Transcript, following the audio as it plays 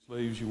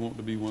slaves you want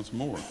to be once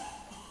more.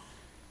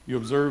 You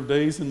observe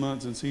days and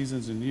months and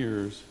seasons and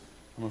years.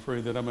 I'm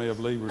afraid that I may have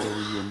labored over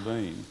you in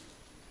vain.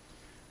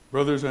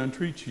 Brothers, I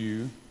entreat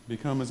you,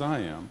 become as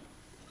I am,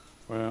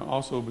 for I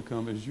also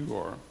become as you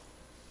are.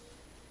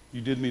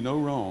 You did me no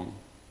wrong.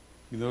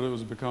 You know that it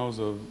was because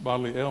of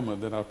bodily ailment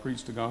that I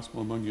preached the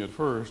gospel among you at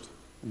first,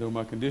 and though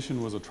my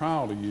condition was a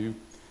trial to you,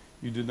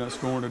 you did not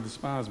scorn or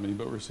despise me,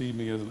 but received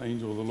me as an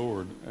angel of the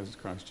Lord, as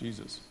Christ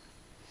Jesus.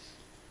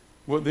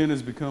 What then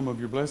has become of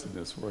your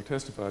blessedness? For I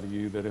testify to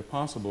you that if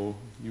possible,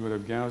 you would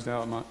have gouged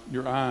out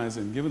your eyes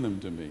and given them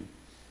to me.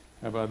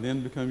 Have I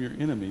then become your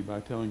enemy by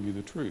telling you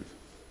the truth?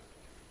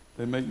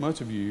 They make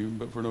much of you,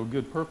 but for no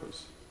good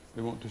purpose.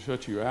 They want to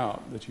shut you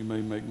out, that you may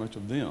make much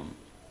of them.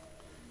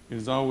 It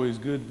is always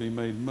good to be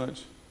made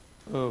much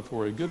of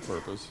for a good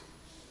purpose,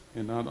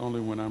 and not only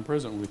when I'm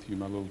present with you,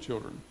 my little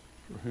children,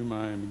 for whom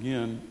I am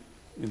again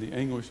in the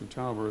anguish of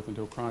childbirth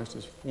until Christ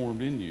is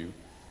formed in you.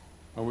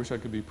 I wish I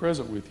could be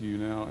present with you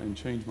now and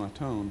change my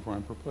tone, for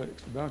I'm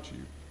perplexed about you.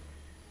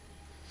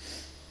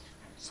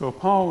 So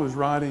Paul is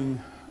writing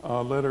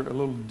a letter a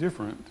little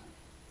different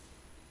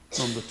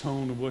from the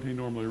tone of what he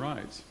normally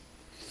writes.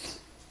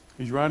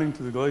 He's writing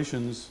to the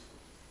Galatians,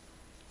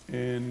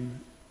 and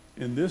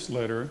in this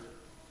letter,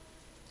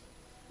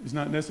 it's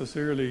not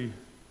necessarily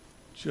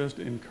just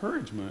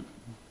encouragement.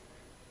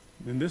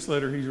 In this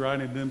letter, he's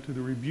writing them to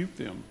rebuke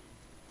them,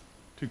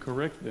 to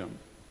correct them.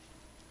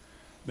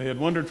 They had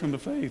wandered from the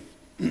faith,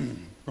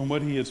 from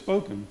what he had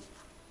spoken.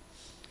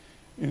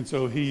 And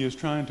so he is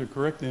trying to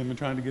correct them and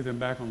trying to get them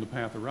back on the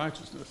path of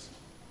righteousness.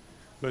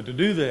 But to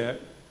do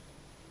that,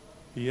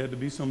 he had to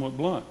be somewhat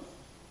blunt.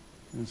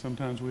 And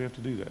sometimes we have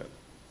to do that.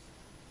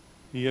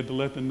 He had to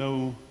let them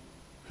know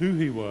who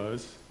he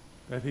was,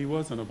 that he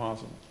was an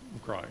apostle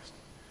of Christ.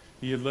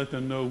 He had let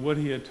them know what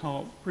he had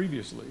taught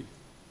previously.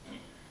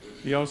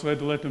 He also had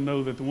to let them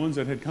know that the ones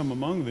that had come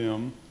among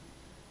them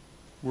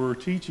were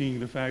teaching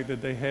the fact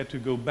that they had to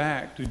go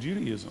back to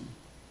Judaism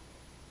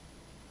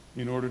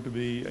in order to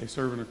be a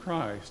servant of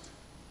Christ.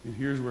 And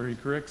here's where he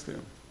corrects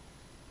them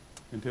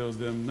and tells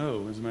them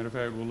no. As a matter of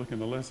fact, we'll look in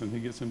the lesson.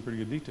 He gets in pretty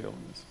good detail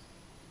on this.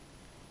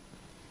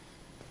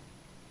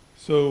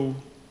 So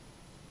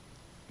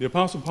the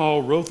Apostle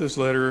Paul wrote this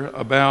letter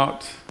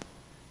about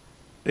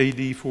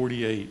AD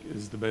 48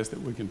 is the best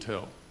that we can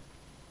tell.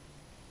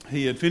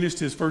 He had finished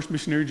his first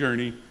missionary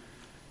journey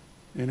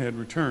and had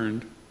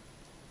returned.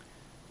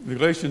 The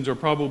Galatians are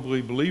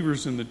probably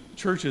believers in the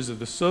churches of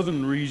the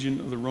southern region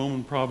of the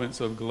Roman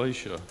province of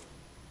Galatia.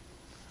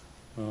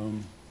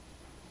 And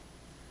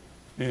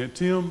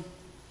Tim,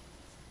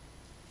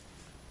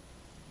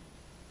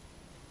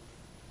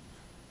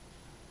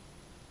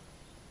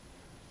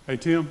 hey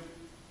Tim,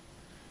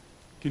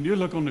 can you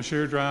look on the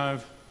share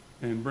drive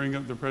and bring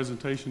up the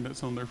presentation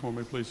that's on there for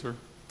me, please, sir?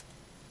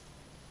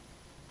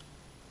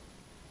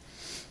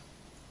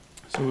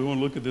 So we want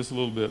to look at this a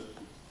little bit.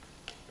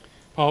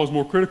 Paul is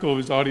more critical of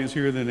his audience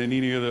here than in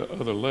any of the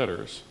other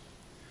letters.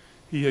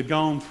 He had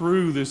gone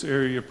through this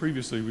area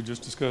previously, we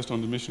just discussed on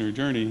the missionary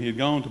journey. He had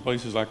gone to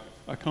places like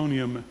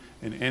Iconium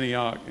and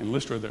Antioch and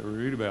Lystra that we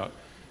read about,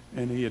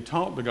 and he had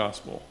taught the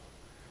gospel.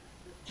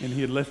 And he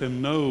had let them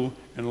know,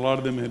 and a lot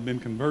of them had been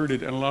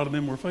converted, and a lot of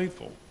them were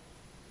faithful.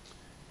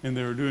 And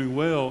they were doing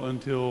well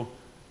until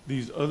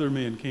these other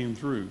men came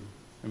through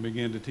and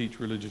began to teach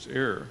religious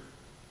error.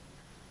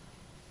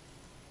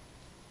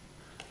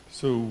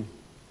 So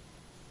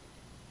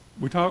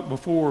we talked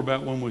before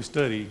about when we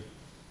study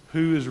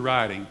who is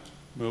writing.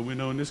 Well, we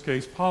know in this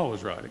case Paul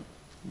is writing.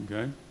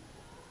 Okay?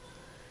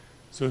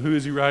 So who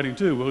is he writing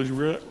to? Well,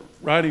 he's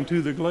writing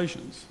to the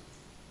Galatians.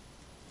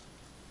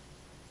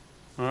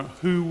 All right,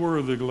 who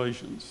were the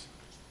Galatians?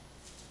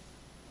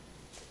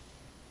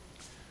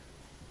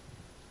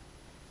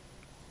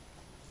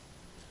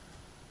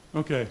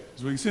 Okay,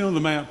 as we can see on the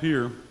map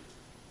here,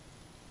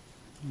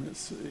 let's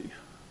see.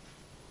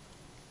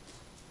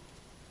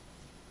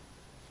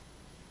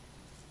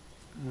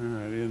 All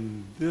right,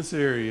 in this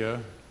area,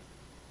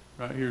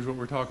 right here is what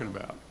we're talking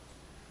about.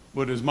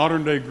 What is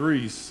modern-day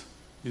Greece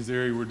is the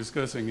area we're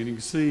discussing. And you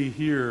can see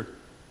here,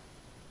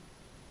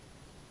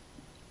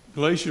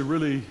 Galatia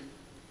really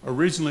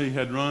originally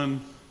had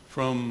run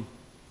from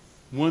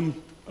one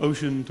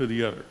ocean to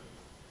the other.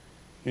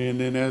 And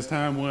then as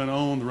time went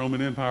on, the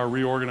Roman Empire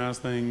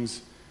reorganized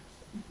things,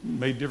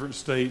 made different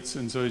states.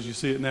 And so as you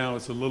see it now,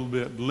 it's a little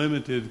bit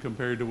limited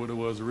compared to what it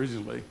was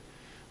originally.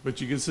 But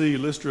you can see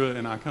Lystra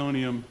and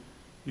Iconium.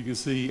 You can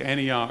see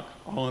Antioch,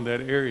 all in that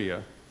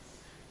area.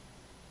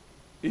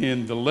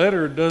 And the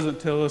letter doesn't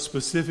tell us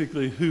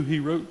specifically who he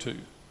wrote to.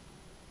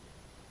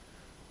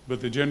 But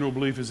the general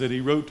belief is that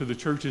he wrote to the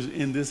churches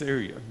in this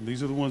area.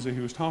 These are the ones that he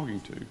was talking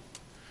to.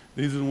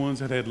 These are the ones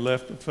that had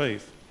left the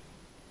faith.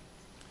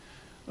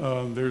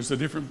 There's a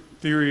different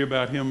theory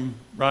about him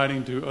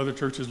writing to other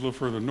churches a little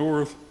further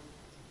north,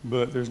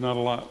 but there's not a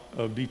lot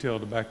of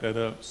detail to back that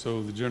up.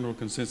 So the general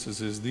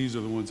consensus is these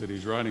are the ones that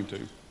he's writing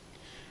to.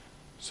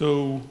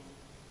 So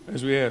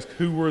as we ask,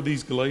 who were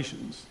these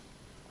Galatians?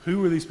 Who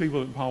were these people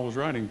that Paul was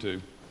writing to?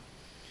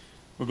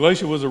 Well,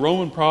 Galatia was a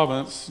Roman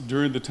province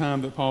during the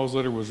time that Paul's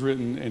letter was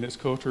written, and its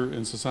culture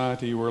and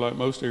society were, like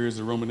most areas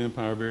of the Roman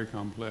Empire, very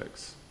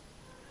complex.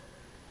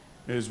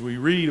 As we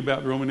read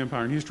about the Roman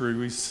Empire in history,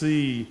 we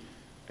see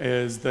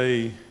as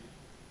they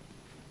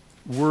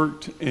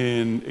worked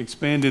and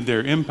expanded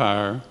their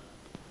empire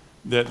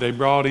that they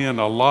brought in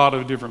a lot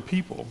of different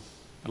people,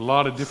 a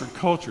lot of different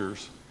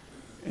cultures,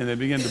 and they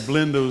began to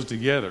blend those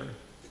together.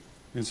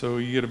 And so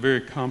you get a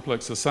very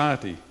complex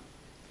society.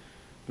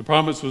 The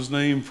province was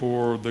named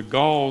for the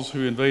Gauls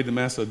who invaded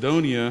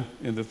Macedonia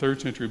in the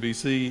 3rd century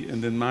BC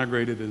and then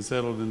migrated and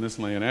settled in this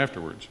land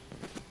afterwards.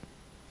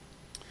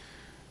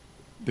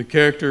 The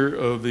character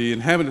of the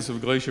inhabitants of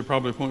Galatia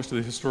probably points to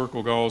the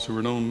historical Gauls who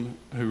were known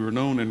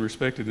and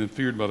respected and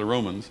feared by the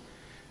Romans.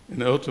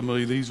 And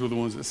ultimately, these were the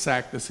ones that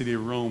sacked the city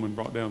of Rome and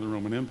brought down the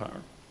Roman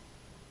Empire.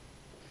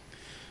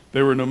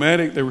 They were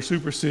nomadic, they were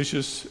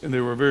superstitious, and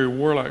they were a very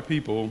warlike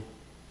people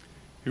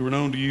who were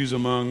known to use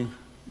among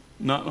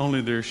not only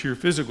their sheer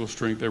physical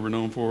strength they were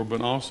known for, but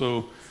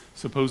also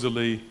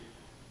supposedly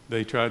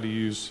they tried to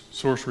use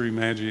sorcery,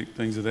 magic,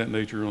 things of that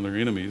nature on their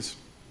enemies.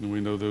 And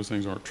we know those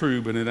things aren't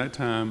true, but at that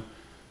time,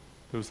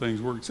 those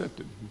things were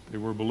accepted. They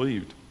were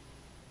believed.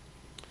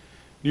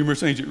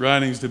 Numerous ancient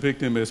writings depict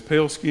them as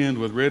pale-skinned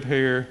with red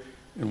hair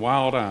and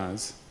wild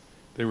eyes.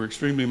 They were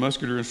extremely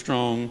muscular and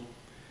strong.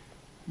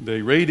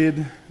 They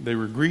raided. They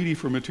were greedy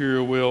for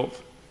material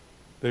wealth.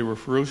 They were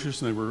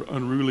ferocious and they were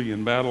unruly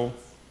in battle.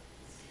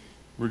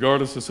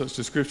 Regardless of such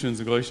descriptions,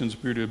 the Galatians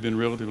appear to have been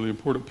relatively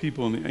important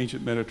people in the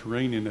ancient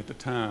Mediterranean at the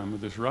time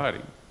of this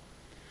writing.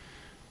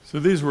 So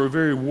these were a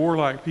very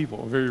warlike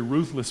people, a very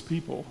ruthless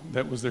people.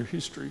 That was their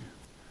history.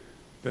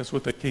 That's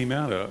what they came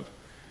out of.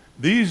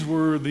 These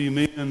were the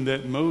men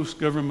that most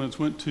governments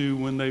went to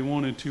when they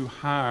wanted to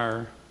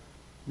hire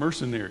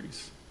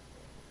mercenaries.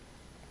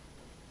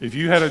 If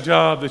you had a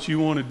job that you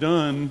wanted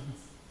done,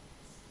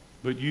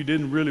 but you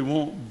didn't really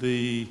want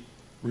the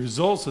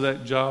results of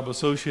that job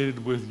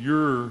associated with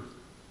your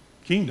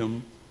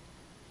kingdom,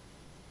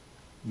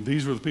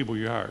 these were the people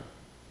you hired.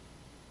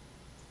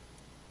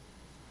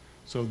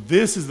 So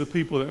this is the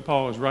people that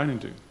Paul is writing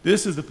to.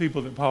 This is the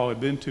people that Paul had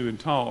been to and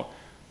taught.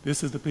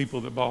 This is the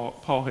people that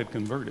Paul had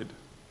converted.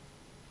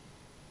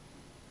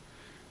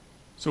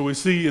 So we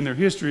see in their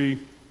history,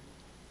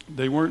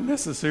 they weren't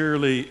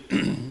necessarily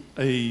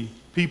a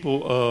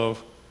people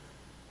of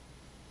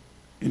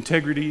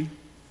integrity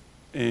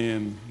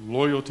and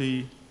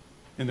loyalty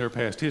in their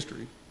past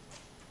history.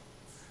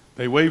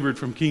 They wavered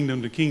from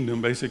kingdom to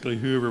kingdom, basically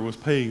whoever was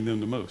paying them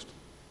the most.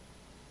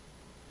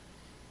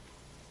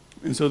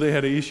 And so they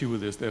had an issue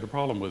with this. They had a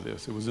problem with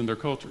this. It was in their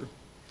culture.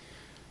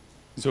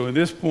 So at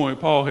this point,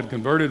 Paul had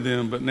converted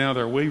them, but now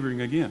they're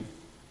wavering again.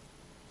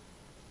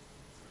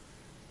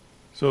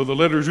 So the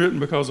letter is written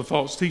because of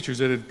false teachers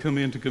that had come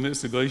in to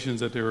convince the Galatians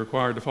that they were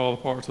required to follow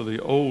parts of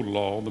the old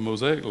law, the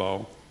Mosaic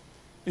law,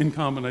 in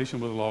combination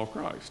with the law of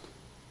Christ.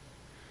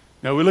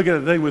 Now we look at it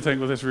today and we think,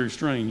 well, that's very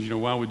strange.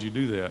 Why would you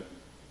do that?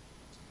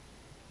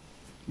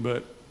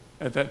 But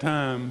at that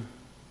time,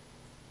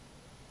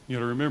 you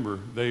got to remember,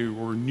 they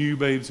were new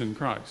babes in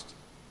Christ.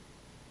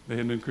 They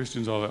hadn't been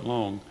Christians all that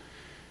long.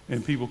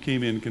 And people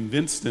came in and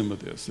convinced them of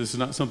this. This is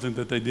not something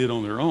that they did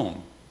on their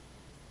own.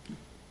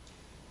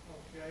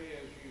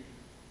 Okay,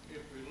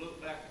 if we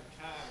look back in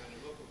time in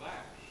the book of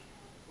Acts,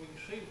 we can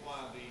see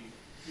why the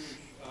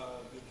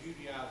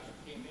Judaizers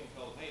came in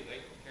because, hey, they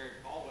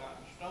carried Paul out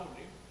and stoned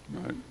him.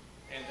 Right.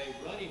 And they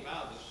run him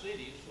out of the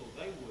city, so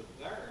they were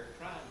there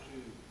trying to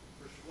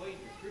persuade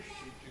the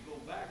Christians to go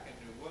back. And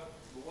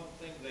the one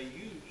thing they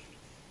used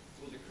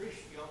was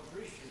young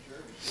Christians who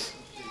were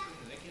circumcision,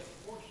 and they kept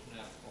forcing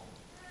that upon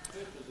them.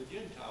 Especially the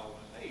Gentile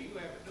one, hey, you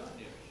haven't done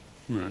this.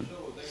 Right.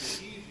 So they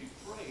were easy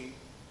prey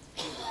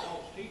to the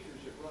false teachers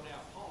that run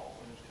out Paul,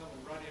 and it's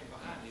coming right in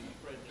behind him,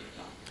 spreading his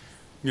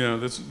doctrine. Yeah,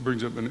 this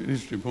brings up an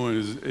interesting point.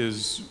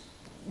 Is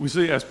we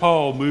see as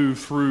Paul moved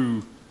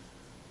through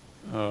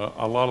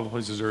a lot of the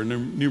places, there are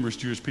numerous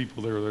Jewish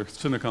people there. There are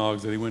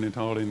synagogues that he went and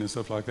taught in and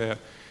stuff like that.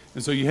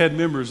 And so you had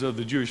members of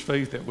the Jewish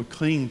faith that would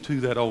cling to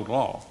that old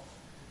law.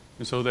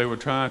 And so they would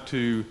try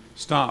to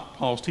stop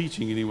Paul's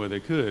teaching any way they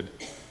could.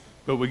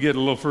 But we get a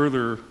little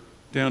further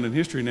down in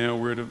history now,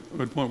 we're at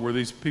a point where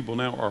these people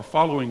now are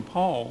following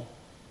Paul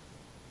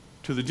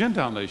to the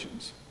Gentile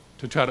nations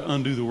to try to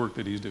undo the work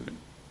that he's doing.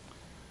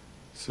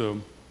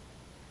 So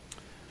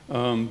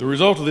the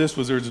result of this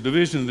was there's a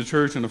division in the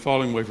church and a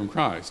falling away from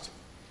Christ.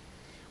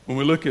 When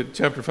we look at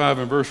chapter 5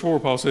 and verse 4,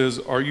 Paul says,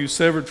 "Are you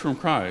severed from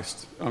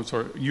Christ?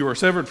 You are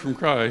severed from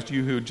Christ,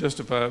 you who are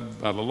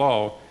justified by the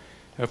law,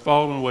 have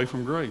fallen away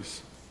from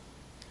grace."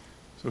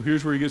 So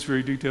here's where he gets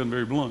very detailed and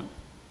very blunt.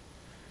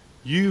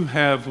 You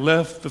have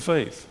left the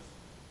faith.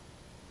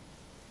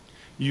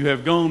 You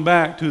have gone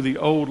back to the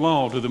old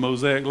law, to the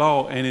Mosaic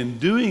law, and in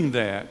doing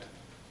that,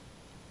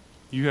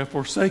 you have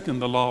forsaken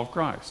the law of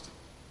Christ.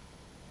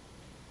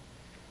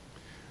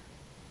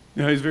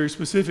 Now, he's very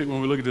specific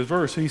when we look at this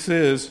verse. He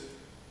says,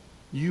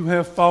 you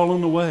have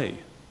fallen away.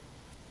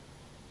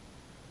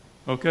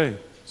 Okay,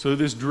 so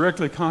this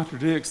directly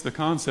contradicts the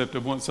concept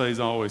of once saved,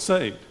 always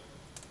saved.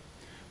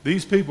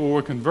 These people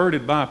were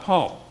converted by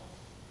Paul.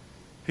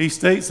 He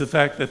states the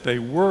fact that they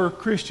were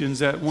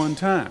Christians at one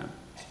time,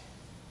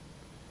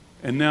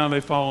 and now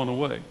they've fallen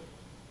away.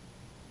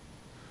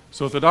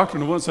 So if the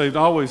doctrine of once saved,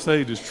 always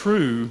saved is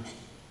true,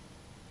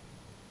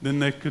 then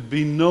there could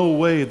be no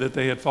way that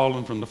they had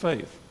fallen from the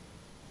faith.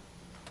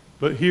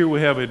 But here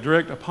we have a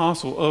direct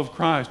apostle of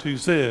Christ who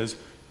says,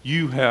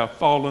 you have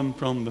fallen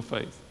from the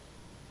faith.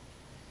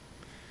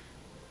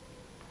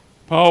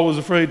 Paul was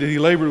afraid that he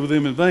labored with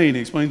them in vain.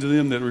 He explained to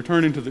them that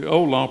returning to the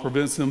old law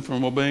prevents them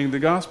from obeying the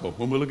gospel.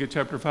 When we look at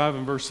chapter 5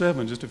 and verse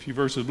 7, just a few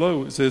verses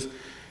below, it says,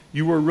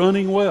 you were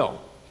running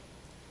well.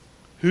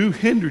 Who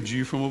hindered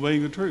you from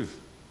obeying the truth?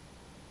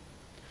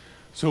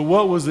 So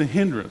what was the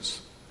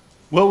hindrance?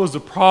 What was the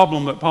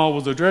problem that Paul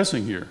was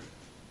addressing here?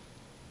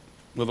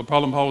 Well, the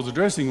problem Paul was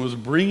addressing was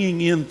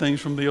bringing in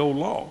things from the old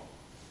law.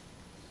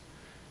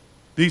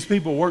 These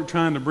people weren't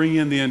trying to bring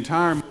in the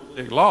entire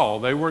Mosaic law.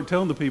 They weren't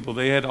telling the people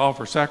they had to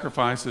offer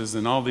sacrifices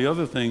and all the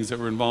other things that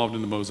were involved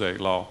in the Mosaic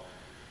law.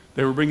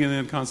 They were bringing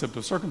in the concept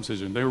of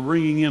circumcision. They were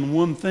bringing in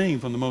one thing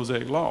from the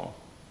Mosaic law.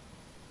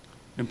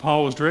 And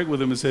Paul was direct with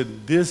them and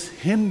said, this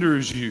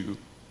hinders you.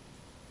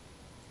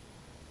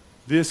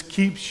 This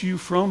keeps you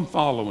from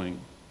following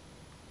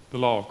the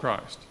law of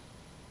Christ.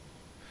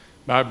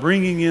 By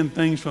bringing in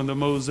things from the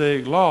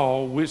Mosaic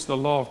law, which the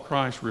law of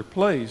Christ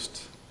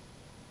replaced,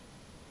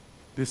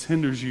 this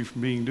hinders you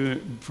from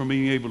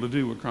being able to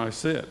do what Christ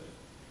said.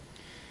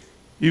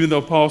 Even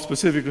though Paul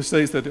specifically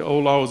states that the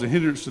old law is a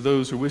hindrance to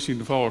those who are wishing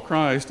to follow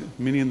Christ,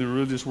 many in the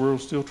religious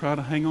world still try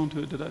to hang on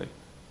to it today.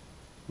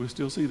 We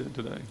still see that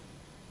today.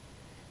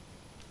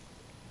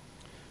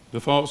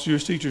 The false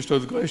Jewish teachers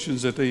told the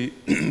Galatians that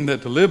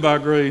to live by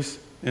grace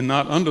and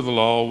not under the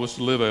law was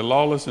to live a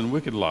lawless and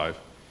wicked life.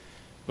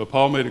 But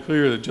Paul made it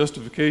clear that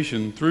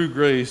justification through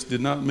grace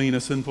did not mean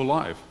a sinful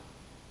life.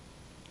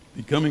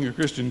 Becoming a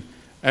Christian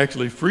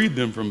actually freed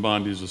them from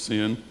bondage of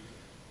sin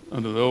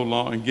under the old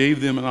law and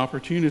gave them an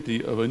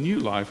opportunity of a new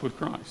life with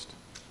Christ.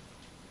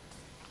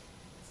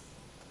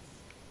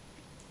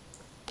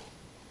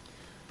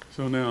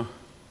 So now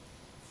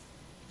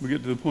we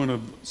get to the point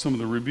of some of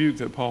the rebuke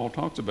that Paul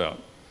talks about.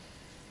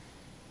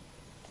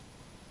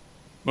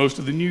 Most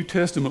of the New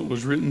Testament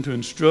was written to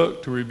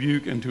instruct, to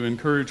rebuke, and to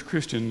encourage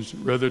Christians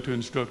rather to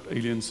instruct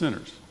alien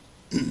sinners.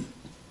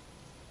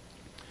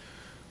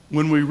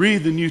 When we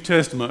read the New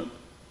Testament,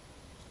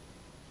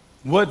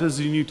 what does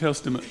the New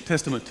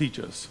Testament teach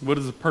us? What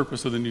is the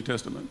purpose of the New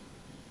Testament?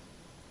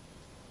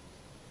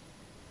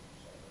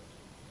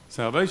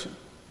 Salvation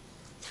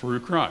through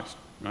Christ,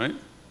 right?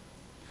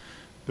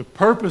 The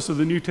purpose of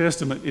the New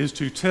Testament is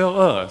to tell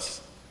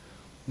us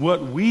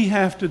what we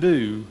have to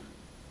do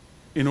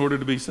in order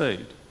to be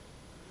saved.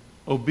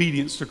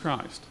 Obedience to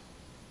Christ.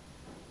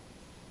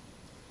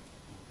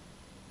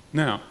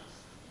 Now,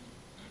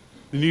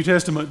 the New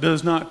Testament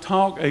does not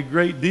talk a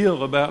great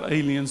deal about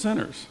alien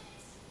sinners,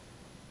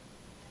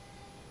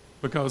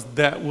 because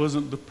that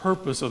wasn't the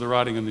purpose of the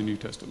writing of the New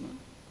Testament.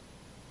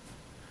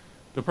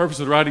 The purpose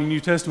of the writing of the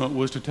New Testament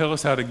was to tell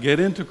us how to get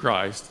into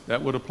Christ.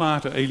 That would apply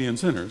to alien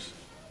sinners.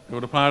 It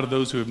would apply to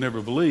those who have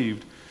never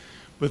believed.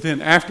 But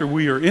then after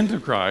we are into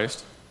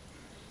Christ,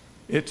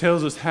 it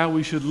tells us how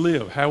we should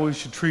live, how we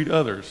should treat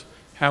others,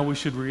 how we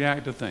should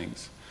react to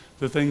things,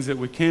 the things that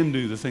we can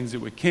do, the things that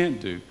we can't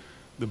do.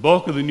 The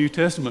bulk of the New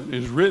Testament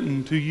is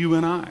written to you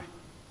and I.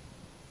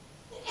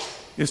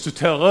 It's to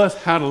tell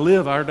us how to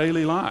live our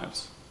daily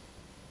lives.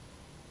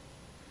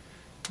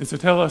 It's to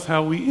tell us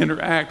how we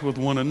interact with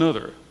one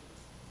another.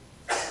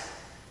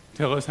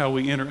 Tell us how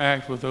we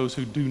interact with those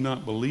who do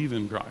not believe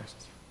in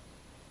Christ.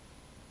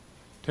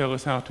 Tell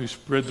us how to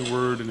spread the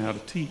word and how to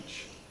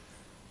teach.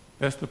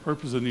 That's the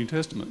purpose of the New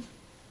Testament.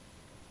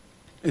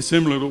 It's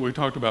similar to what we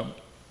talked about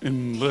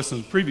in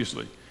lessons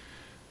previously.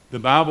 The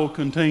Bible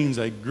contains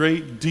a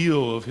great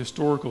deal of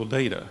historical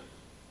data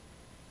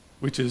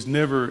which has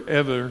never,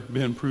 ever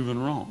been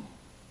proven wrong.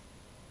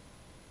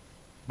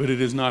 But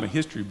it is not a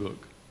history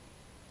book.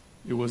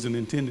 It wasn't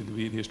intended to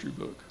be a history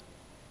book.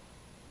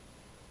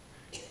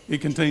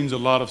 It contains a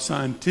lot of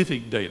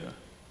scientific data,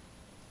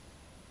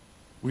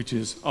 which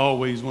is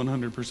always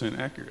 100%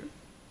 accurate.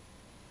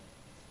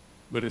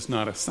 But it's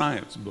not a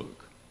science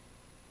book.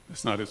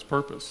 That's not its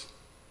purpose.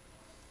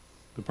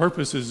 The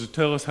purpose is to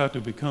tell us how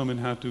to become and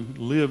how to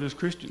live as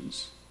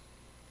Christians.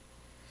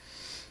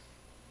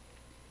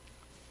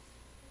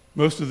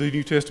 Most of the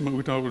New Testament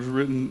we talked was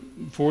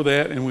written for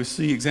that, and we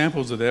see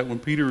examples of that when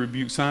Peter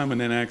rebuked Simon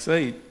in Acts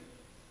 8.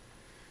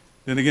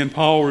 Then again,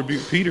 Paul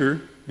rebuked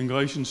Peter in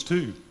Galatians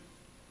 2.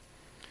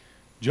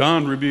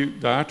 John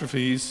rebuked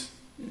Diotrephes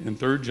in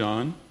 3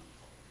 John.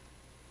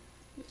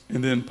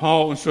 And then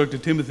Paul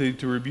instructed Timothy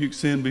to rebuke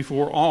sin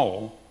before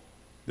all,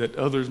 that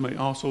others may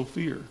also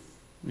fear.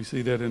 We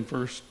see that in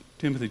 1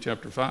 Timothy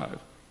chapter 5.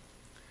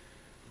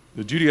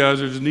 The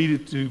Judaizers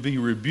needed to be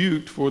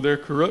rebuked for their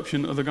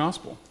corruption of the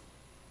gospel.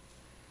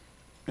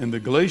 And the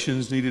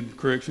Galatians needed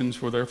corrections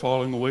for their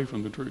falling away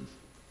from the truth.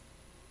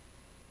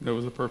 That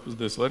was the purpose of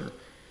this letter.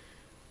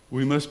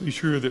 We must be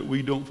sure that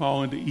we don't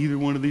fall into either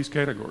one of these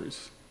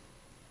categories.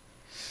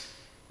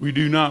 We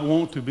do not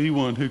want to be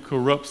one who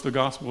corrupts the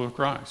gospel of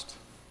Christ.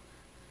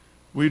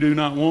 We do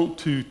not want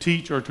to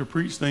teach or to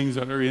preach things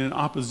that are in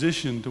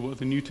opposition to what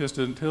the New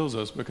Testament tells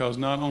us, because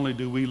not only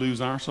do we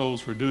lose our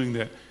souls for doing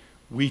that,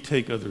 we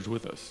take others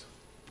with us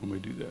when we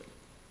do that.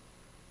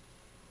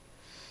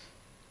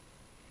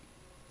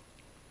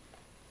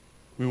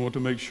 We want to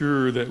make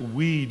sure that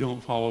we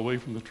don't fall away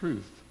from the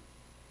truth.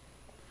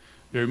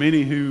 There are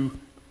many who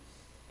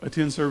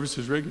attend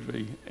services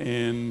regularly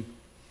and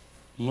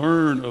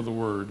learn of the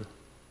Word,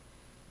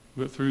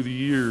 but through the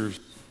years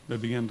they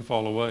begin to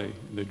fall away,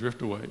 and they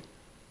drift away.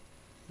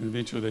 And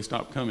eventually they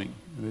stop coming,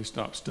 and they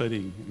stop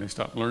studying, and they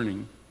stop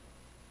learning,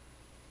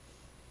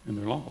 and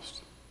they're lost.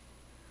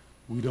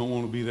 We don't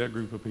want to be that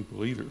group of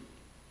people either.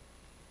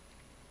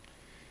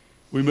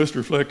 We must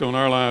reflect on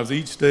our lives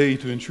each day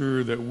to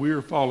ensure that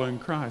we're following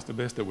Christ the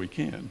best that we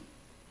can.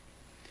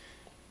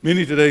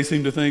 Many today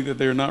seem to think that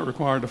they are not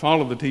required to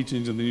follow the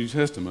teachings of the New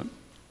Testament,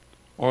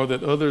 or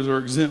that others are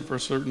exempt from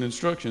certain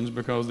instructions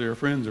because they are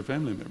friends or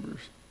family members.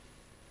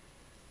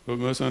 But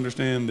we must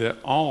understand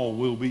that all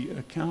will be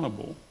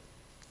accountable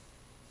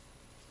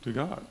to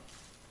God.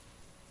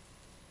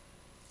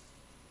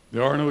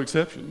 There are no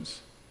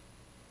exceptions.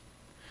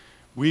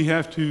 We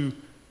have to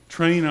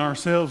train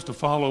ourselves to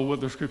follow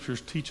what the Scriptures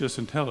teach us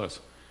and tell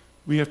us.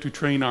 We have to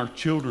train our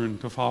children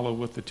to follow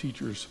what the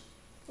teachers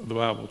of the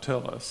Bible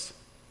tell us.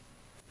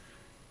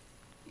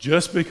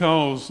 Just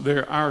because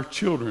they're our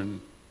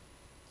children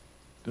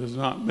does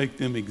not make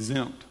them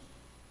exempt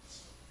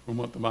from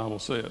what the Bible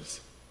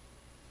says.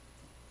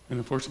 And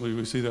unfortunately,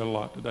 we see that a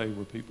lot today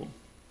with people.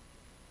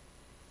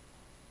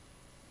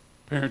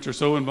 Parents are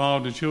so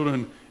involved in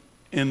children,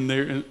 and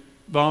they're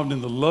involved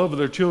in the love of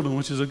their children,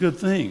 which is a good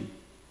thing.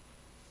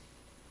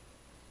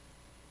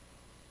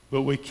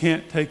 But we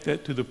can't take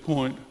that to the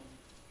point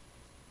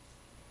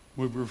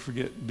where we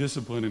forget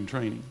discipline and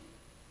training.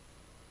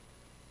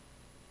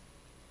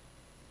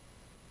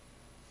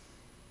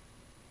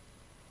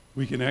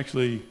 We can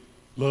actually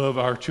love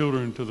our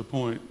children to the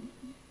point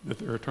that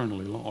they're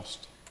eternally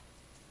lost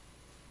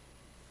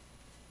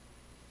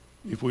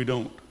if we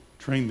don't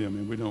train them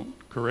and we don't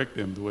correct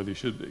them the way they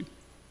should be.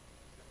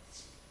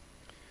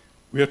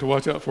 We have to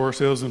watch out for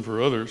ourselves and for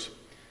others.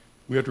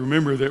 We have to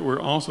remember that we're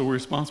also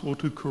responsible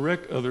to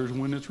correct others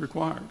when it's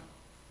required.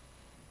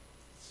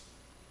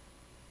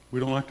 We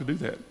don't like to do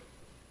that.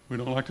 We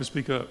don't like to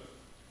speak up.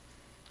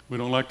 We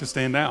don't like to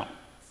stand out.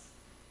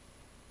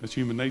 That's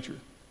human nature.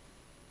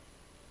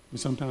 But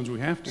sometimes we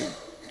have to.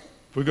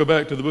 If we go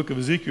back to the book of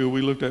Ezekiel,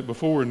 we looked at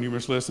before in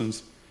numerous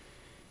lessons.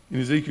 In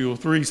Ezekiel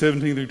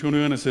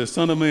 3:17-21, it says,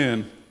 "Son of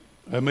man,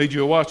 I have made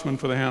you a watchman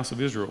for the house of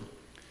Israel.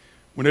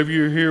 Whenever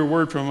you hear a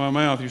word from my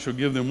mouth, you shall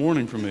give them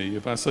warning from me.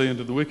 If I say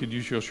unto the wicked,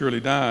 you shall surely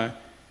die,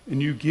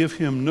 and you give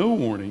him no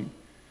warning,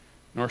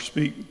 nor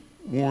speak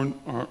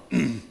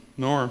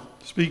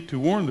to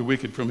warn the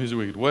wicked from his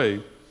wicked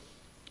way,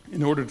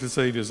 in order to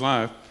save his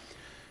life,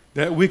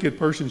 that wicked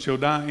person shall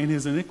die in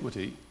his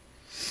iniquity."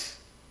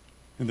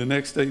 And the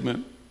next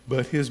statement,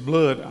 "But his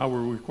blood I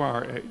will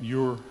require at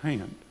your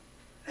hand."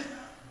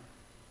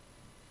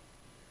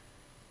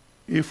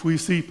 If we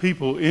see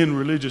people in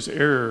religious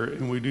error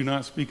and we do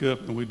not speak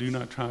up and we do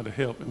not try to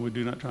help and we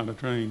do not try to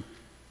train,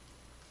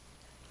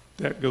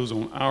 that goes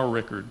on our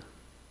record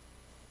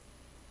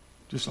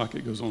just like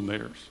it goes on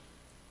theirs.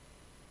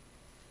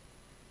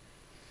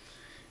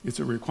 It's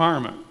a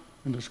requirement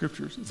in the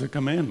Scriptures. It's a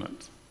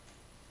commandment.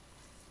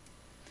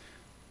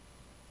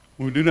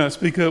 When we do not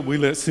speak up, we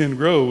let sin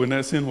grow, and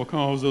that sin will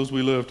cause those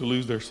we love to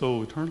lose their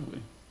soul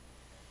eternally.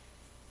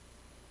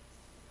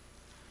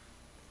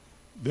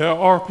 There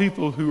are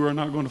people who are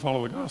not going to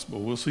follow the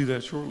gospel. We'll see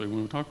that shortly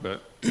when we talk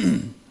about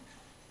it.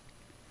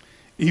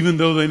 Even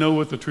though they know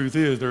what the truth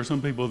is, there are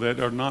some people that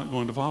are not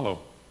going to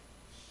follow.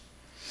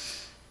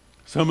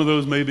 Some of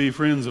those may be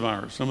friends of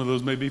ours. Some of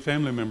those may be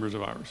family members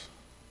of ours.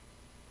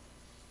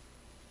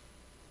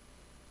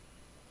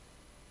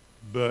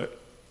 But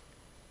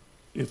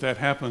if that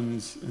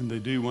happens and they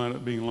do wind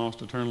up being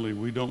lost eternally,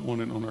 we don't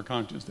want it on our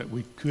conscience that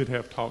we could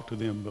have talked to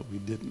them, but we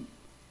didn't.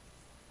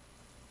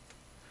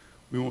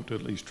 We want to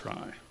at least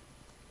try.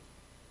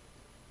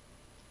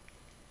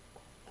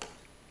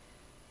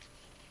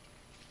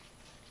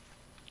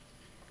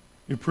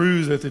 It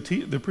proves that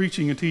the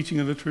preaching and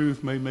teaching of the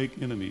truth may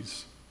make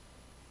enemies.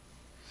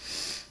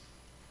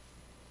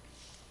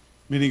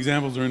 Many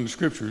examples are in the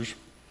Scriptures.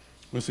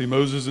 We see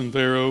Moses and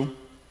Pharaoh,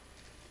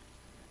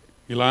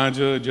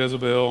 Elijah,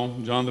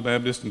 Jezebel, John the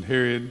Baptist, and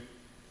Herod.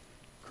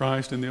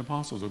 Christ and the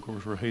apostles, of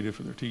course, were hated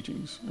for their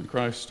teachings. And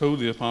Christ told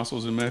the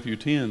apostles in Matthew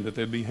 10 that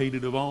they'd be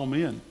hated of all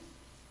men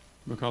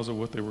because of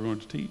what they were going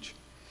to teach.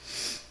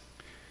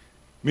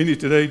 Many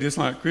today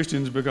dislike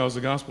Christians because the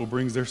gospel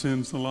brings their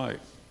sins to light.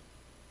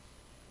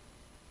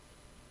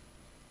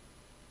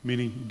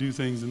 Many do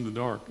things in the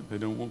dark. They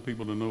don't want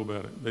people to know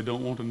about it. They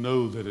don't want to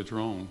know that it's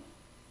wrong.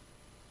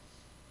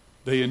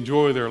 They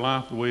enjoy their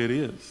life the way it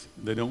is.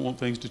 They don't want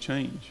things to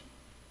change.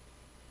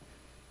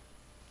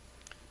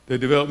 They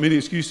develop many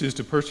excuses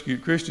to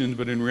persecute Christians,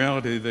 but in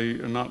reality, they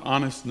are not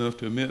honest enough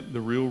to admit the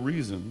real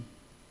reason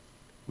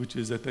which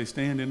is that they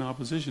stand in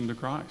opposition to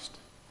Christ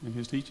and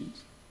his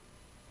teachings.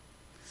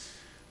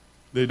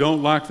 They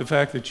don't like the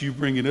fact that you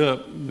bring it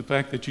up, the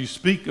fact that you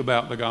speak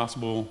about the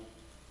gospel,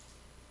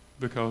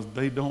 because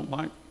they don't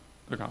like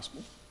the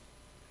gospel.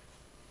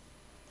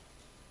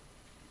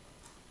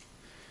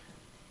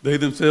 They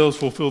themselves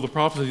fulfill the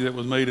prophecy that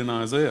was made in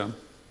Isaiah.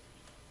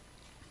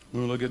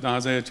 When we look at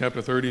Isaiah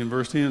chapter 30 and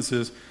verse 10, it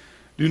says,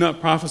 "Do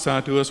not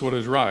prophesy to us what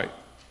is right.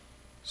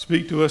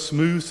 Speak to us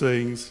smooth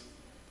things,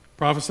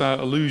 prophesy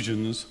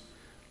illusions,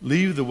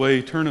 leave the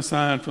way, turn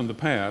aside from the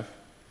path.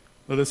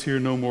 Let us hear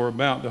no more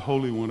about the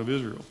Holy One of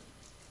Israel."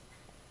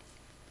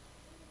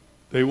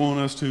 They want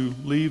us to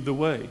leave the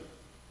way.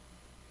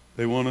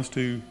 They want us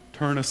to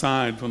turn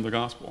aside from the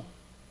gospel.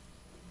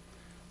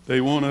 They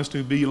want us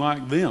to be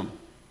like them.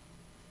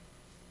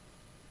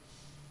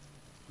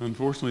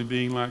 Unfortunately,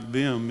 being like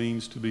them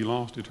means to be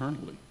lost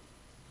eternally.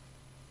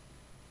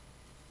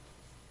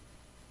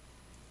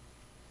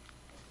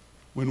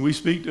 When we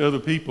speak to other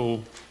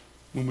people,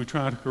 when we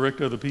try to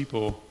correct other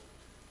people,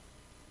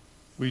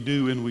 we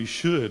do and we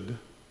should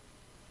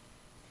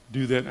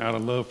do that out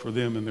of love for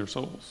them and their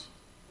souls.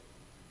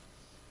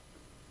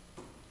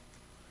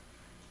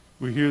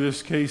 We hear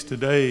this case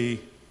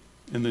today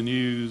in the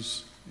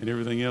news and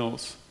everything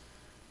else.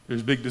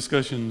 There's big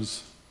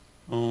discussions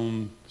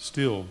on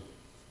still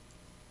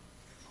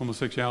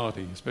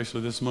homosexuality,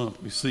 especially this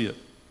month. We see it.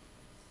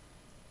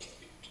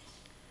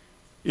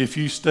 If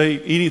you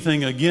state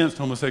anything against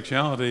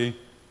homosexuality,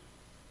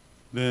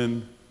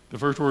 then the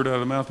first word out of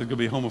the mouth is going to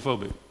be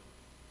homophobic.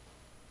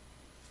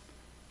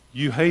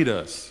 You hate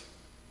us.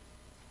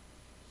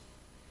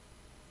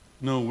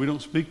 No, we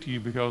don't speak to you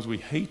because we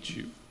hate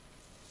you.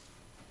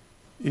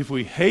 If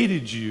we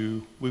hated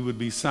you, we would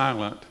be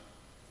silent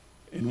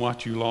and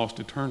watch you lost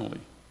eternally.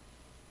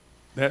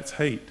 That's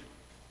hate.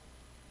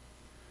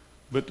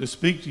 But to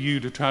speak to you,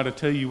 to try to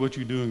tell you what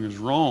you're doing is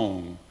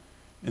wrong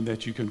and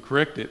that you can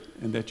correct it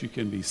and that you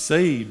can be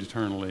saved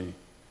eternally,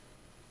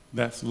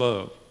 that's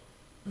love.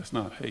 That's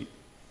not hate.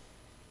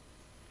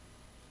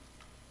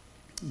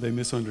 They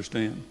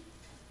misunderstand.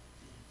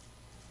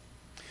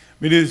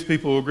 Many of these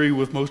people agree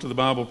with most of the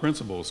Bible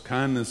principles: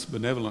 kindness,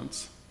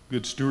 benevolence,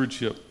 good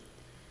stewardship.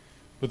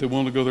 But they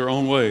want to go their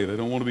own way. They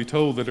don't want to be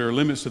told that there are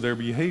limits to their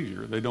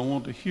behavior. They don't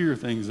want to hear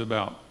things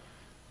about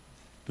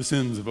the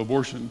sins of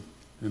abortion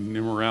and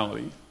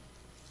immorality.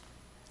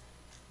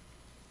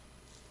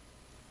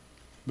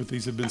 But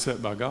these have been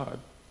set by God.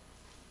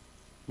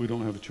 We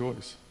don't have a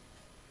choice.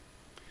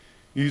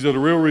 These are the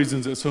real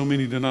reasons that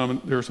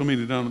there are so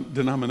many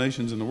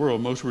denominations in the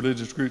world. Most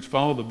religious groups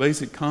follow the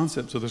basic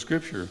concepts of the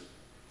Scripture,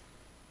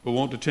 but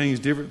want to change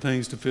different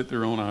things to fit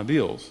their own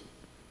ideals.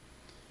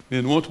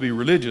 Men want to be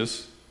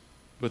religious,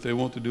 but they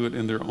want to do it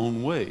in their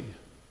own way,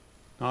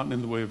 not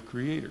in the way of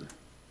Creator.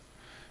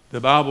 The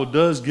Bible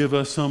does give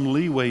us some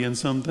leeway in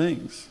some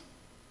things,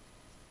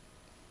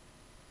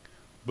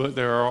 but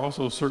there are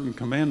also certain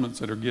commandments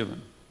that are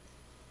given.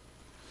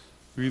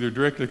 We're either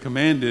directly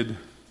commanded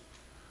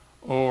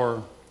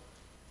or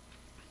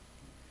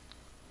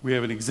we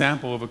have an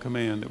example of a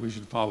command that we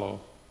should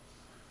follow,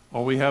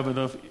 or we have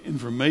enough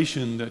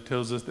information that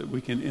tells us that we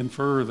can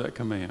infer that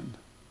command.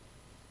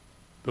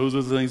 Those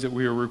are the things that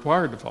we are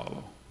required to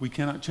follow. We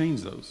cannot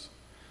change those.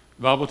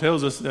 The Bible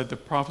tells us that the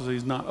prophecy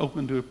is not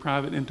open to a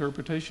private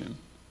interpretation.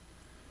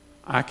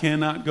 I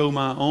cannot go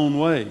my own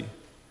way,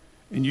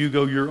 and you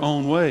go your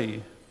own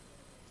way,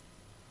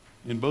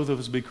 and both of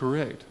us be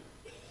correct.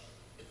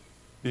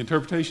 The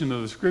interpretation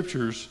of the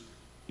Scriptures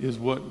is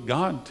what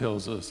God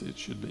tells us it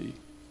should be,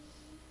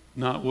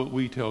 not what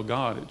we tell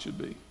God it should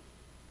be.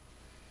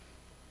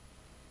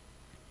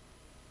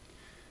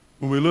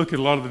 When we look at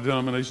a lot of the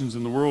denominations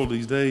in the world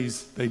these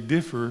days, they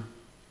differ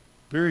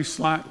very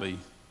slightly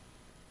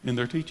in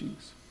their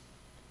teachings.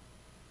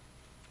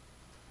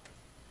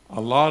 A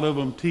lot of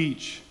them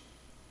teach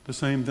the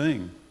same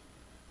thing.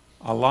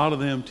 A lot of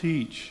them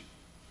teach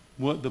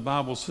what the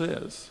Bible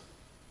says.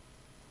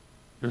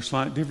 There are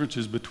slight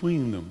differences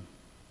between them.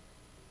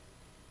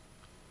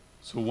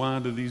 So why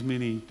do these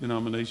many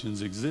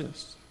denominations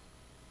exist?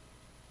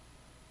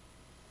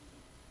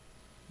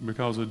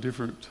 Because of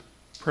different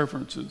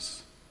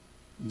preferences,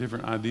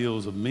 different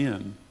ideals of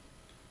men,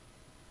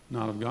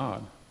 not of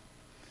God.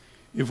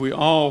 If we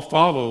all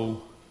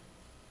follow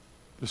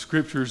the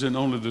Scriptures and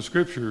only the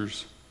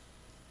Scriptures,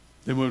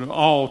 then we would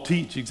all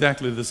teach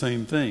exactly the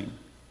same thing.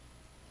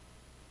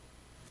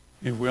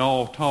 If we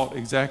all taught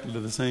exactly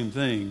the same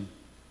thing,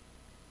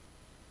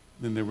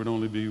 then there would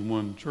only be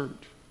one church,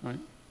 right?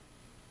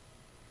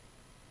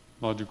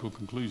 Logical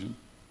conclusion.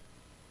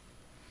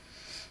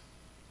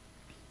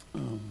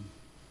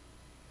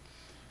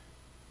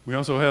 We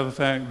also have the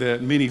fact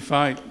that many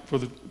fight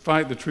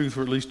the truth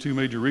for at least two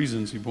major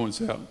reasons, he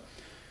points out.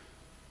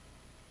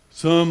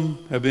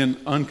 Some have been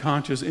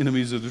unconscious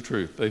enemies of the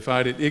truth. They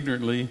fight it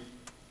ignorantly,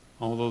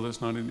 although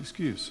that's not an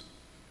excuse.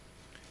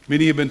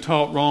 Many have been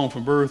taught wrong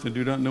from birth and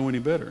do not know any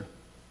better.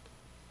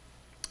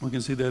 We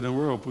can see that in the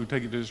world. If we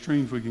take it to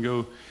extremes, we can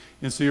go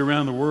and see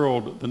around the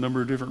world the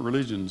number of different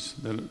religions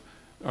that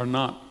are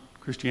not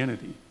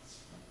Christianity.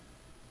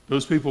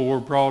 Those people were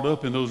brought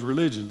up in those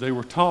religions. They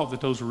were taught that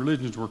those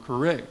religions were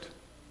correct.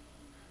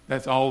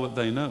 That's all that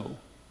they know.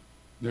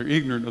 They're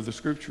ignorant of the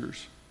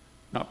scriptures.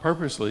 Not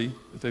purposely,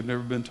 but they've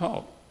never been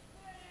taught.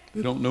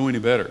 They don't know any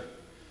better.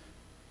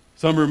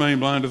 Some remain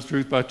blind to the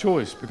truth by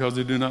choice because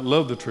they do not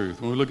love the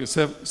truth. When we look at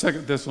 2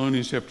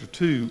 Thessalonians chapter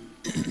 2,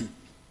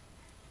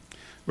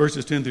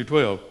 verses 10 through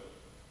 12,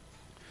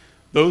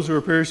 those who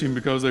are perishing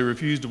because they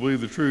refuse to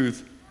believe the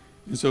truth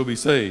and so be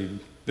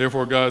saved.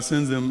 Therefore God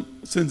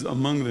sends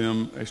among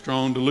them a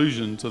strong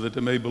delusion so that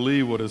they may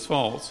believe what is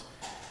false,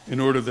 in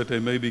order that they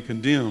may be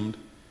condemned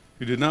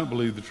who did not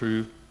believe the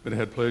truth but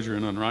had pleasure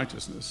in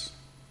unrighteousness.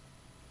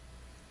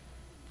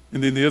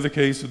 And then the other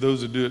case of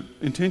those who do it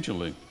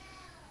intentionally.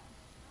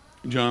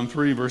 John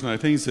 3, verse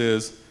 19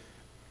 says,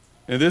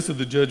 "And this is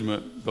the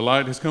judgment. The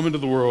light has come into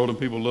the world, and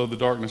people love the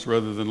darkness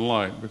rather than the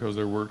light, because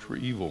their works were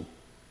evil."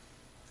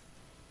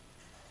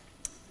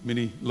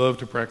 Many love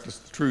to practice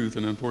the truth,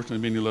 and unfortunately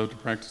many love to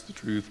practice the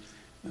truth,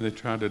 and they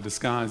try to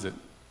disguise it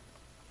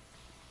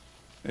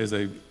as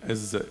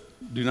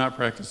do not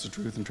practice the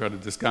truth and try to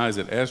disguise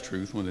it as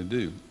truth when they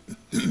do.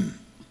 I'm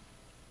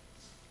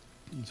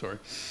sorry.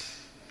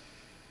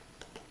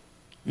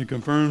 It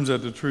confirms that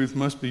the truth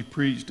must be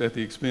preached at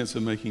the expense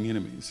of making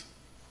enemies.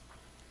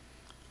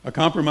 A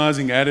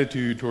compromising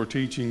attitude toward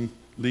teaching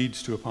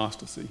leads to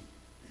apostasy.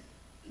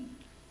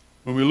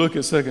 When we look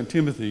at 2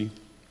 Timothy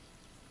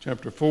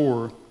chapter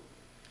 4, it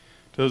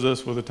tells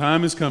us, "For the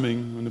time is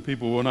coming when the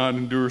people will not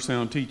endure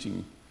sound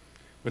teaching,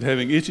 but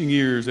having itching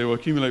ears, they will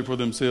accumulate for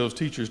themselves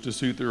teachers to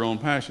suit their own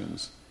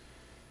passions,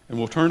 and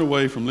will turn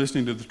away from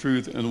listening to the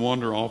truth and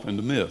wander off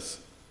into myths."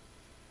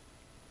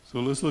 So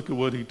let's look at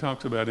what he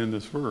talks about in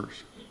this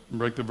verse and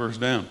break the verse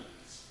down.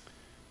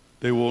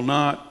 They will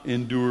not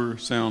endure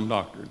sound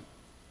doctrine.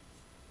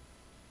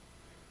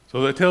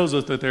 So that tells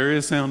us that there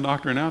is sound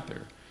doctrine out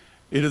there.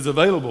 It is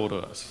available to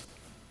us.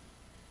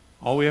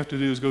 All we have to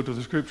do is go to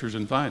the scriptures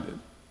and find it.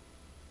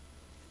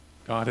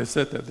 God has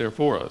set that there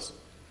for us.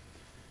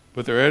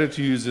 But their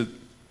attitude is that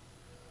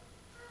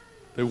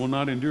they will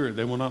not endure it.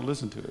 They will not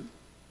listen to it.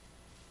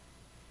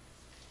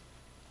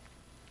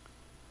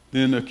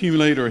 Then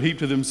accumulate or heap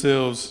to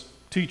themselves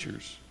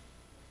teachers.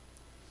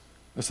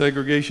 A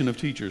segregation of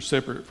teachers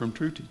separate from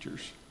true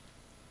teachers.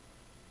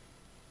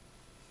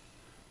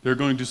 They're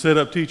going to set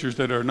up teachers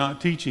that are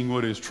not teaching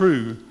what is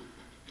true,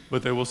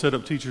 but they will set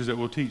up teachers that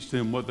will teach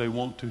them what they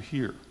want to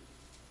hear.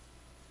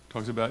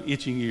 Talks about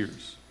itching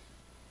ears.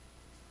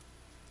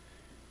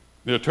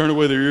 They'll turn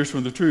away their ears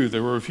from the truth. They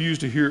will refuse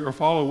to hear or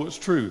follow what's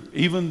true,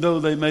 even though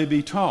they may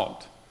be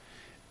taught,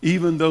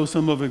 even though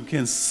some of them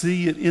can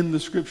see it in the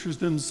scriptures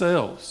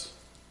themselves.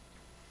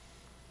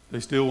 They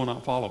still will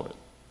not follow it.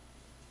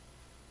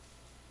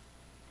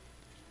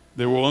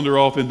 They will wander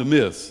off into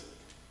myths,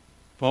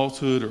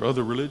 falsehood, or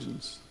other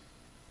religions.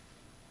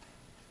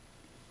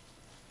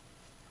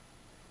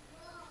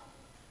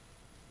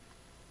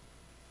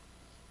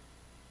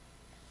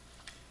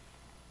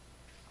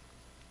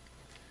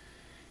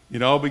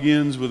 It all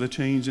begins with a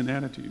change in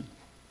attitude.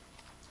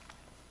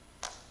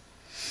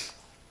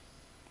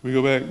 We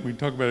go back, we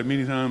talk about it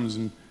many times,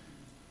 and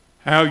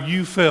how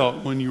you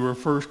felt when you were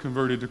first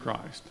converted to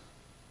Christ.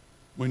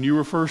 When you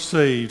were first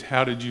saved,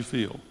 how did you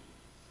feel?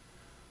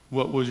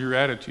 What was your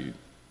attitude?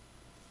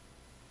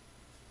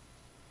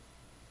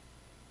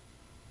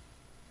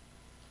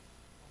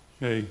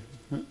 Okay.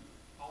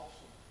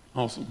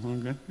 Awesome.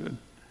 Okay, good.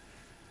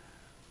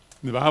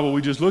 The Bible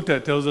we just looked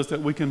at tells us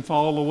that we can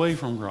fall away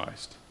from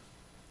Christ.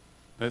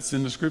 That's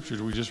in the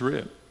scriptures we just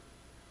read.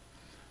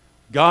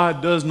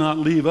 God does not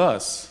leave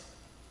us.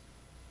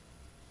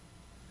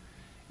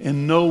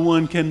 And no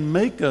one can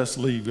make us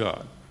leave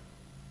God.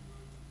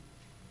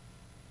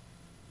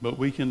 But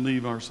we can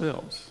leave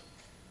ourselves.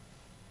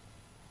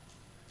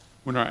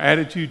 When our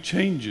attitude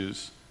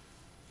changes,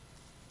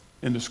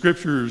 and the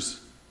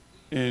scriptures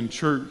and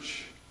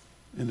church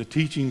and the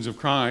teachings of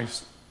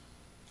Christ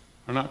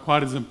are not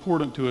quite as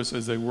important to us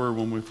as they were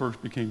when we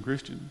first became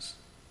Christians.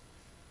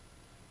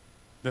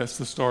 That's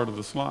the start of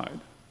the slide.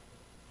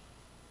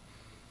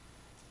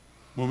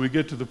 When we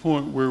get to the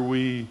point where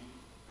we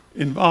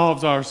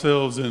involve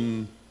ourselves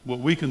in what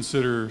we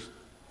consider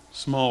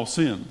small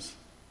sins,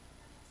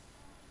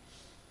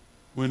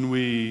 when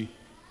we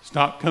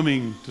stop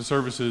coming to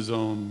services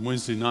on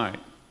Wednesday night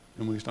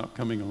and we stop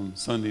coming on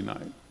Sunday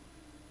night,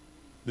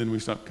 then we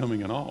stop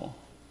coming at all.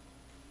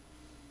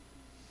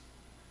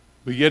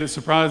 But yet it's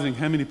surprising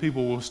how many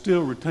people will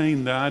still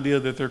retain the idea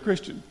that they're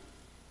Christian.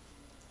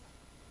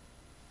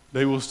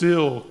 They will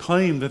still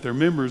claim that they're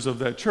members of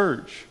that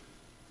church.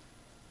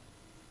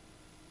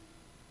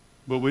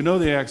 But we know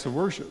the acts of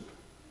worship.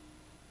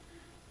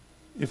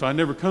 If I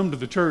never come to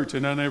the church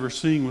and I never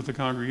sing with the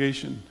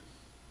congregation,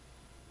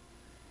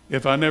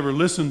 if I never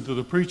listen to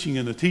the preaching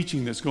and the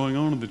teaching that's going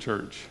on in the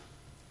church,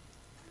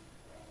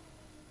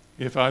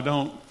 if I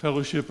don't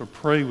fellowship or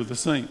pray with the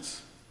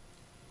saints,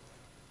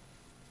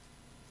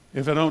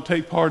 if I don't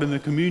take part in the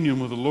communion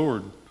with the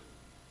Lord,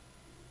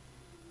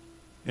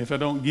 if I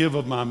don't give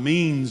of my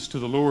means to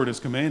the Lord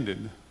as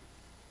commanded,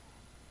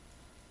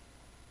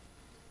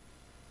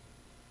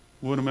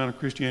 What amount of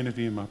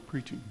Christianity am I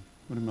preaching?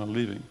 What am I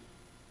living?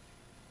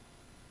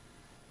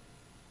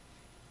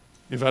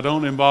 If I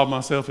don't involve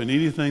myself in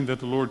anything that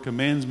the Lord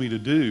commands me to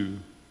do,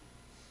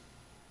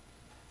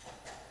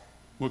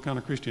 what kind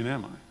of Christian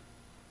am I?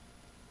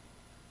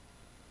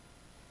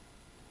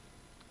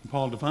 And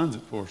Paul defines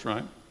it for us,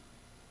 right?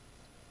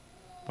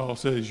 Paul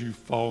says you've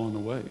fallen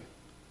away.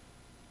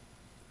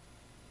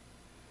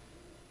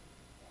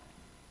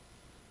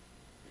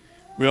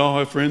 We all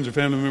have friends or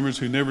family members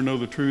who never know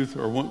the truth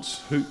or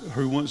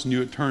who once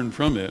knew it turned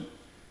from it.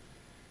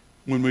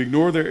 When we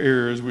ignore their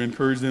errors, we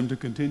encourage them to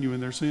continue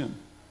in their sin.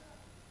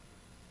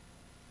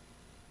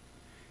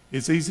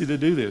 It's easy to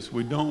do this.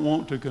 We don't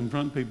want to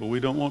confront people. We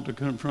don't want to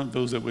confront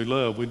those that we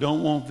love. We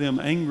don't want them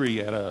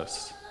angry at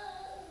us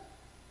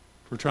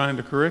for trying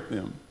to correct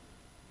them.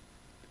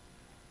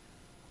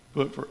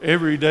 But for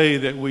every day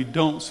that we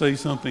don't say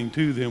something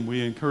to them,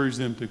 we encourage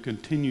them to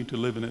continue to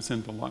live in that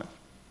sinful life.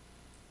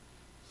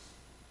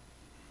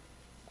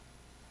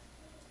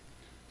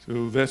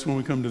 So that's when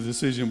we come to the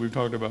decision we've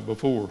talked about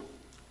before.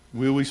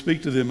 Will we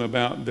speak to them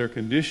about their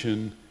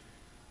condition,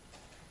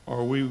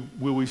 or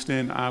will we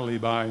stand idly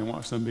by and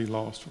watch them be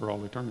lost for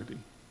all eternity?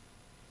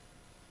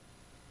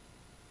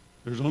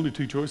 There's only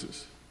two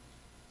choices.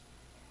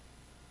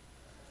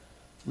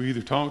 We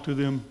either talk to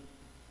them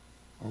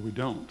or we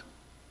don't.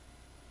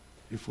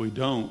 If we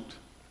don't,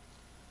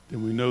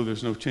 then we know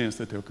there's no chance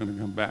that they're going to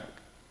come back.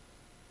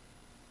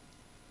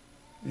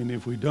 And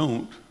if we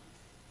don't,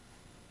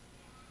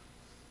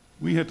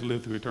 we have to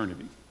live through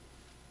eternity,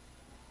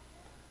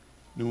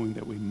 knowing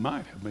that we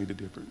might have made a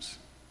difference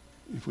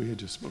if we had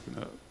just spoken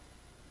up.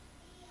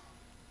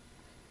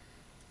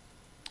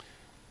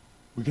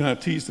 We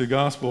cannot teach the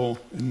gospel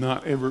and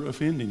not ever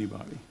offend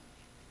anybody.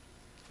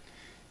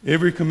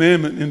 Every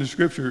commandment in the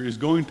Scripture is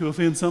going to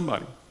offend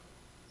somebody.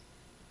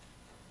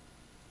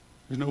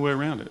 There's no way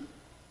around it.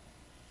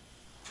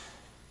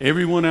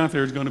 Everyone out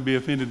there is going to be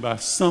offended by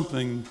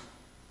something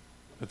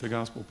that the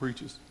gospel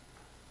preaches.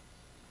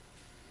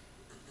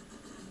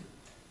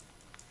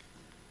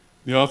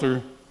 The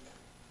author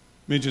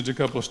mentions a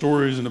couple of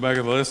stories in the back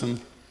of the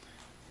lesson.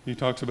 He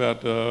talks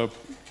about a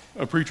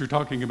preacher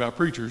talking about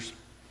preachers.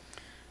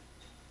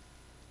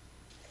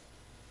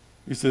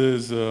 He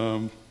says,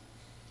 one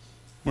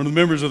of the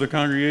members of the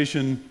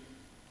congregation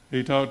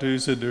he talked to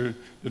said,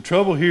 the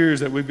trouble here is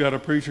that we've got a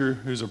preacher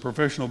who's a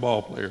professional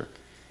ball player.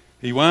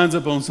 He winds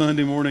up on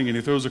Sunday morning and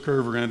he throws a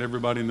curve around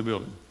everybody in the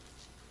building.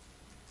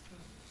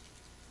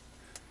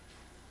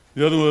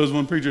 The other was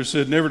one preacher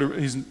said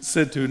he's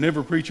said to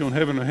never preach on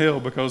heaven or hell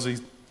because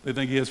they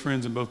think he has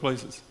friends in both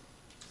places.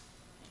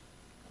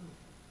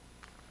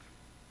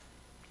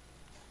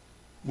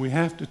 We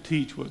have to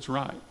teach what's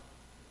right.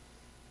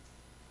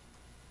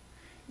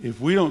 If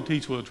we don't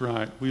teach what's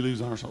right, we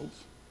lose our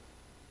souls.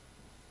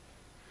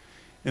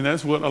 And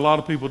that's what a lot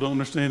of people don't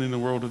understand in the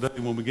world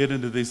today when we get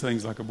into these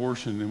things like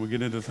abortion and we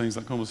get into things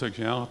like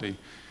homosexuality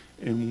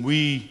and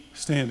we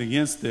stand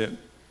against it.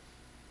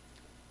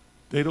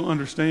 They don't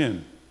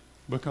understand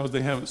because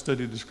they haven't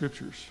studied the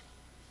Scriptures.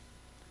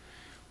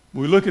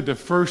 We look at the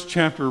first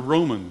chapter of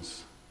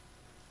Romans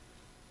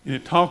and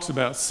it talks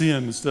about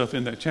sin and stuff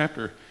in that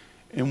chapter.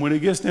 And when it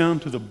gets down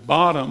to the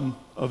bottom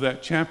of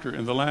that chapter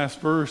in the last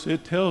verse,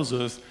 it tells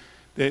us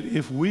that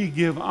if we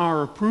give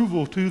our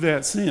approval to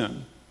that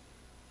sin,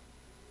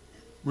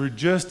 we're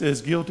just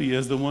as guilty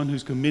as the one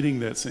who's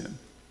committing that sin.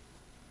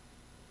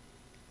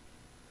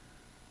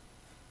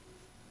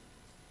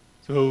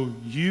 So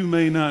you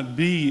may not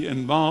be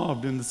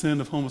involved in the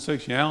sin of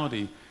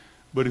homosexuality,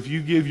 but if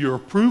you give your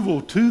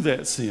approval to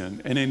that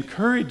sin and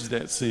encourage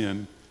that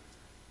sin,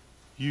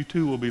 you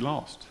too will be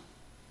lost.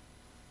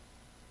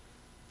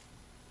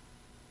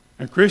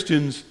 And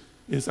Christians,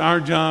 it's our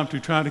job to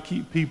try to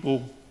keep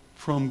people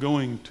from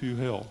going to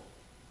hell.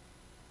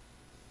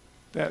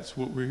 That's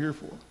what we're here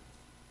for.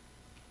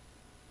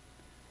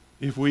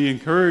 If we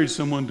encourage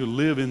someone to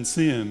live in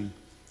sin,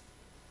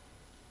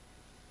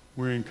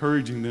 we're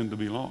encouraging them to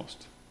be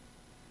lost.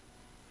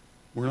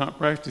 We're not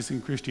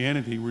practicing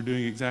Christianity, we're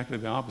doing exactly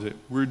the opposite.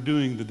 We're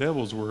doing the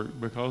devil's work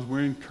because we're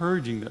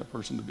encouraging that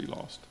person to be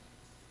lost.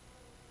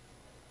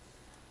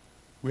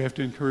 We have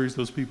to encourage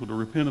those people to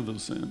repent of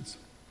those sins.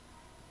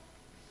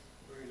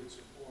 It's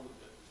important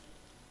that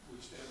we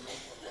stand up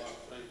for a lot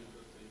of things,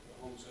 but the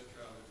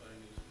homosexuality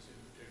thing is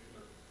in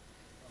particular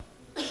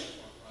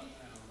right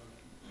now.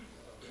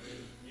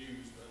 In the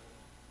news, but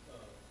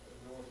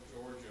the North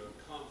Georgia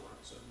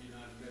Conference of the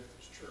United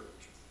Methodist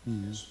Church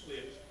is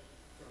split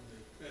from the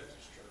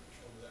Methodist Church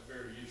over that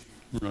very issue.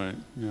 Right,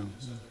 yeah.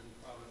 So they're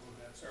probably going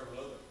to have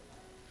several other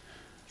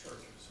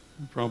churches.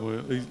 Probably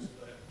at least.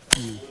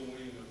 One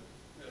wing of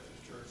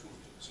Methodist Church wants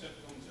to accept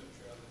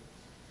homosexuality,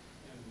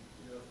 and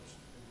the others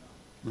do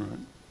not. Right.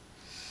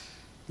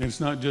 And it's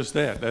not just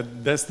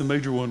that. That's the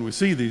major one we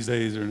see these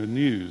days in the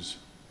news.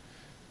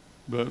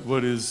 But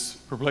what is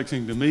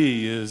perplexing to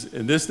me is,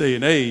 in this day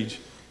and age,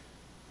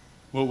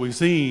 what we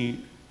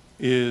see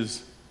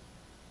is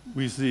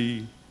we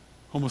see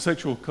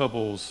homosexual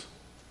couples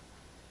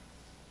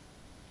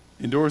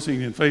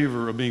endorsing in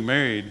favor of being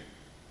married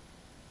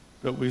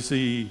But we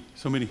see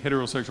so many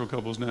heterosexual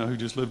couples now who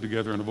just live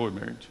together and avoid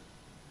marriage.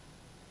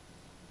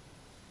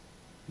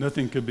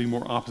 Nothing could be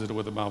more opposite of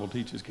what the Bible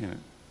teaches, can it?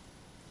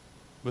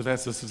 But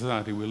that's the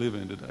society we live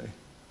in today.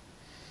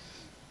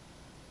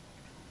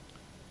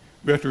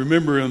 We have to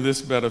remember in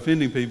this about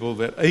offending people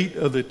that 8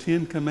 of the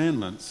 10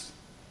 commandments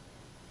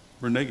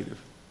were negative.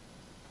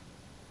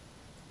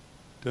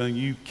 Telling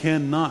you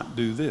cannot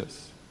do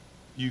this.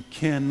 You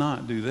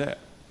cannot do that.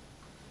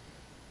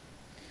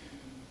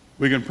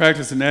 We can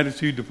practice an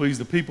attitude to please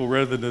the people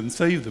rather than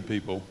save the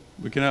people.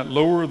 We cannot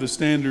lower the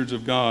standards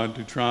of God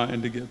to try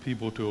and to get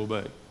people to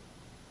obey.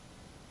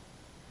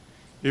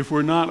 If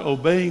we're not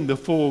obeying the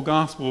full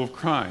gospel of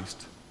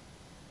Christ,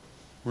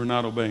 we're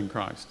not obeying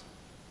Christ.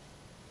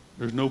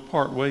 There's no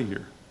part way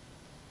here.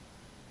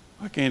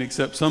 I can't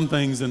accept some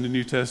things in the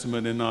New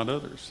Testament and not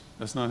others.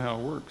 That's not how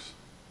it works.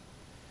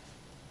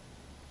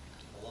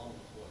 Along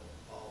with what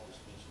Paul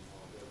just mentioned a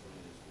while ago,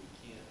 Brent, is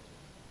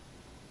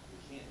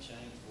we can't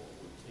change what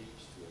we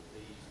teach to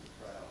appease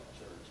the crowd of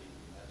church,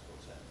 even that's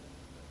what's happening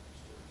in the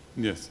Baptist church.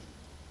 Yes,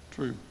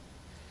 true.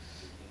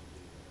 We can't do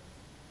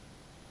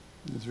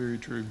that. That's very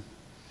true.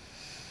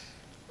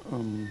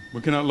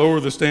 We cannot lower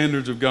the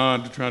standards of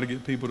God to try to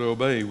get people to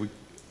obey.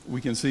 We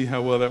can see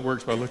how well that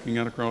works by looking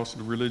out across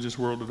the religious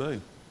world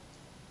today.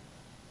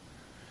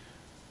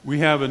 We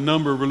have a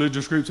number of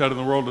religious groups out in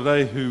the world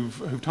today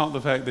who've taught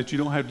the fact that you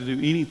don't have to do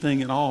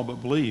anything at all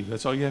but believe.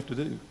 That's all you have to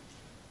do.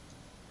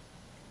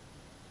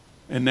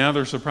 And now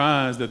they're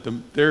surprised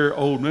that their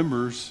old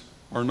members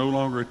are no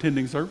longer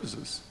attending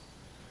services.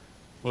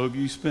 Well, if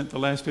you spent the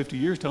last 50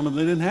 years telling them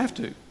they didn't have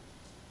to.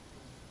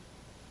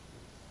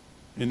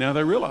 And now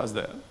they realize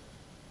that. Frankie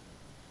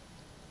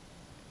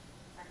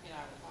and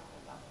I were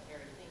talking about the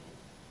very thing.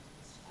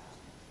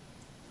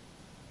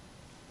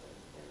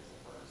 There's a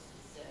verse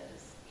that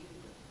says,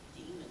 even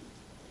the demons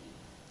believe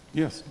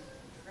Yes. and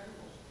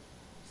tremble.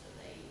 So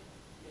they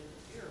know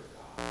the fear of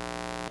God.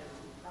 And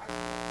who Christ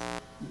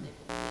is. They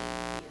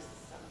believe he is the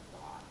Son of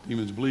God.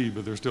 Demons bleed,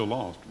 but they're still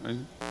lost, right?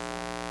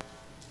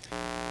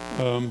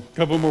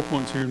 Couple more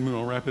points here and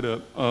we'll wrap it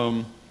up.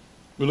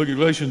 We look at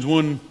Galatians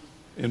 1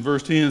 in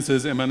verse 10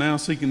 says, am I now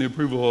seeking the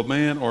approval of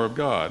man or of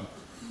God?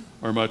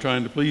 Or am I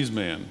trying to please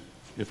man?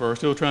 If I were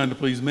still trying to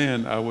please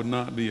man, I would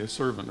not be a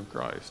servant of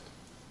Christ.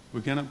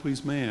 We cannot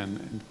please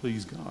man and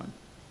please God.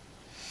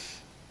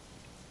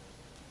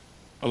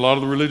 A lot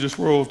of the religious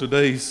world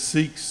today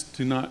seeks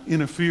to not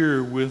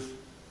interfere with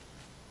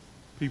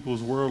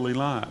people's worldly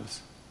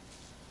lives.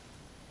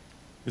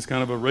 It's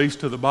kind of a race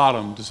to the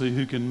bottom to see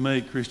who can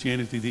make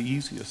Christianity the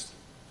easiest.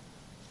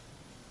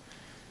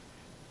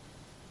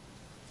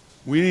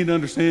 We need to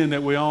understand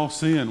that we all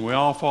sin. We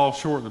all fall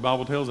short. The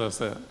Bible tells us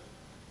that.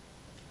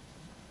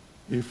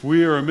 If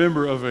we are a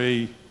member of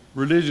a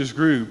religious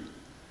group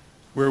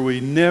where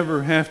we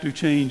never have to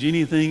change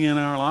anything in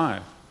our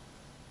life,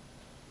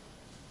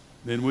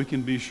 then we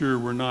can be sure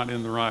we're not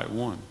in the right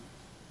one.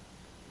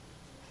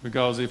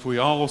 Because if we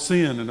all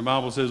sin, and the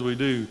Bible says we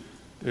do,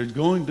 there's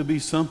going to be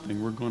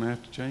something we're going to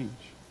have to change.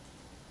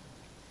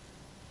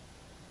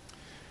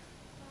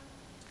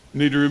 We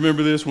need to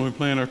remember this when we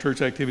plan our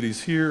church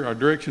activities here. Our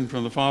direction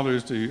from the Father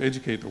is to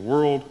educate the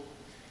world.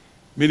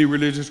 Many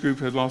religious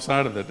groups have lost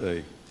sight of that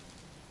day,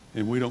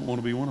 and we don't want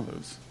to be one of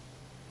those.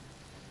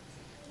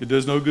 It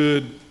does no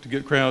good to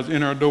get crowds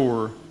in our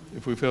door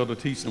if we fail to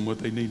teach them what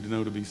they need to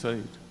know to be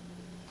saved.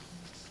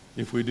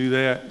 If we do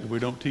that, if we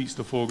don't teach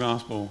the full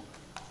gospel,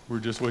 we're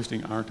just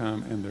wasting our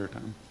time and their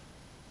time.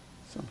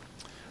 So,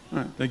 all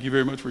right, thank you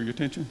very much for your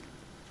attention.